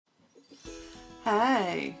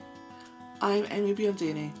Hey, I'm Amy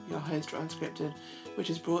Biondini, your host for Unscripted, which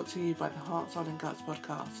is brought to you by the Heart, Soul and Guts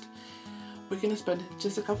podcast. We're going to spend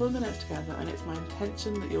just a couple of minutes together, and it's my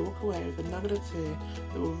intention that you'll walk away with a nugget or two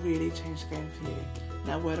that will really change the game for you.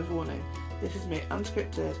 Now, word of warning, this is me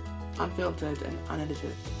unscripted, unfiltered and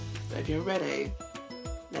unedited. So if you're ready,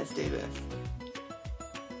 let's do this.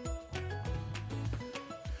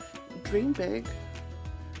 Dream big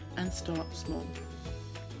and start small.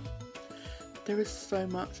 There is so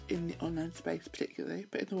much in the online space particularly,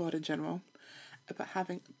 but in the world in general, about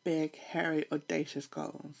having big, hairy, audacious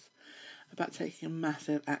goals, about taking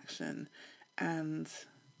massive action. And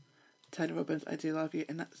Tony Robbins, I do love you,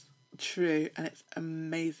 and that's true, and it's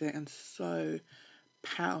amazing and so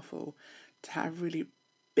powerful to have really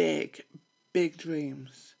big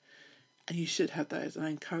dreams, and you should have those, and I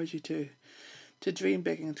encourage you to dream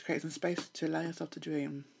big and to create some space to allow yourself to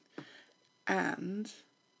dream, and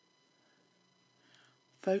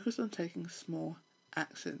focus on taking small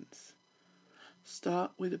actions.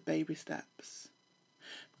 Start with the baby steps.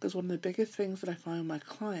 Because one of the biggest things that I find with my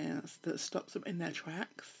clients that stops them in their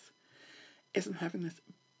tracks isn't having this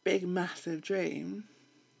big, massive dream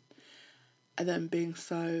and then being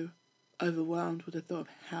so overwhelmed with the thought of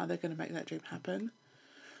how they're going to make that dream happen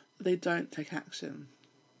that they don't take action.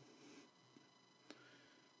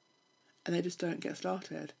 And they just don't get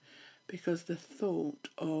started because the thought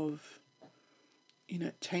of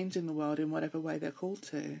changing the world in whatever way they're called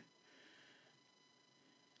to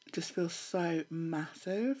just feels so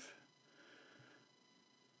massive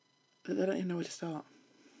that they don't even know where to start.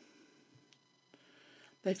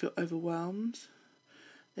 They feel overwhelmed,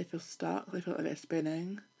 they feel stuck, they feel like they're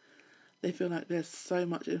spinning, they feel like there's so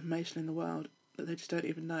much information in the world that they just don't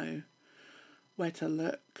even know where to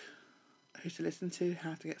look, who to listen to,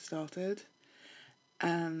 how to get started.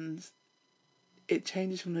 And it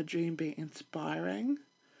changes from the dream being inspiring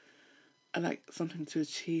and like something to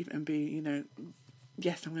achieve and be,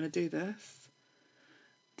 yes, I'm going to do this,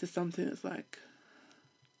 to something that's like,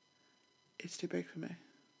 it's too big for me.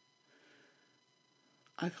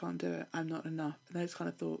 I can't do it. I'm not enough. And those kind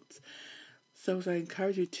of thoughts. So as I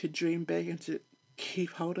encourage you to dream big and to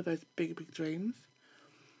keep hold of those big dreams,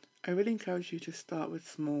 I really encourage you to start with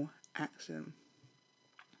small action.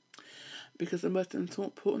 Because the most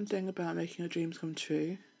important thing about making your dreams come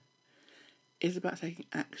true is about taking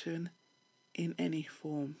action in any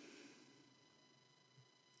form.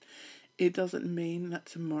 It doesn't mean that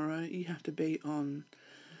tomorrow you have to be on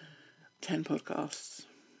 10 podcasts.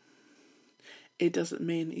 It doesn't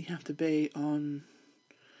mean that you have to be on,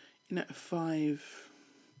 5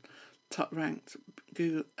 top-ranked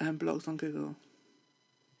Google blogs on Google.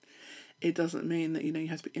 It doesn't mean that, you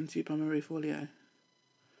have to be interviewed by Marie Forleo.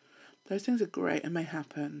 Those things are great and may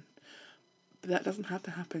happen, but that doesn't have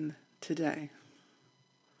to happen today.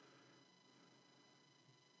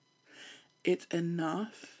 It's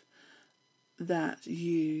enough that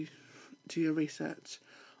you do your research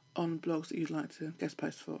on blogs that you'd like to guest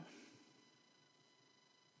post for.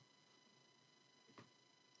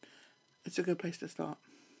 It's a good place to start.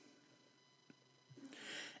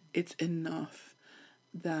 It's enough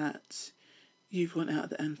that you've gone out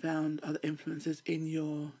there and found other influencers in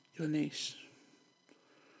your niche.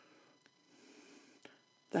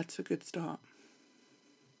 That's a good start.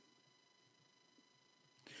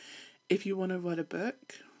 If you want to write a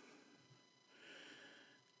book,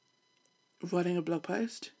 writing a blog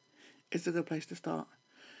post is a good place to start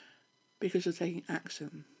because you're taking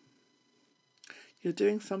action. You're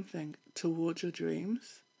doing something towards your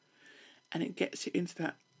dreams, and it gets you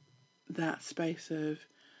into that space of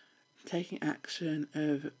taking action,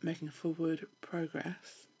 of making forward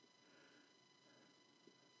progress,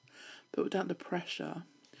 but without the pressure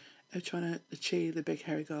of trying to achieve the big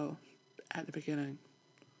hairy goal at the beginning.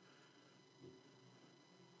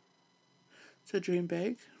 So dream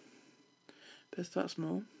big, but start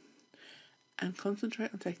small, and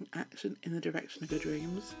concentrate on taking action in the direction of your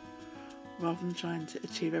dreams, rather than trying to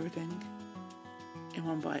achieve everything in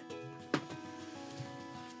one bite.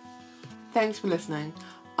 Thanks for listening.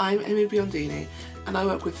 I'm Amy Biondini, and I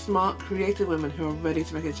work with smart, creative women who are ready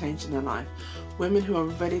to make a change in their life. Women who are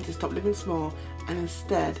ready to stop living small and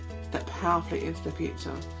instead step powerfully into the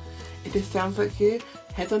future. If this sounds like you,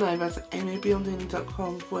 head on over to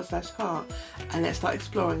amybiondini.com/heart and let's start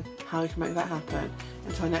exploring how we can make that happen.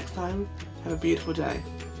 Until next time, have a beautiful day.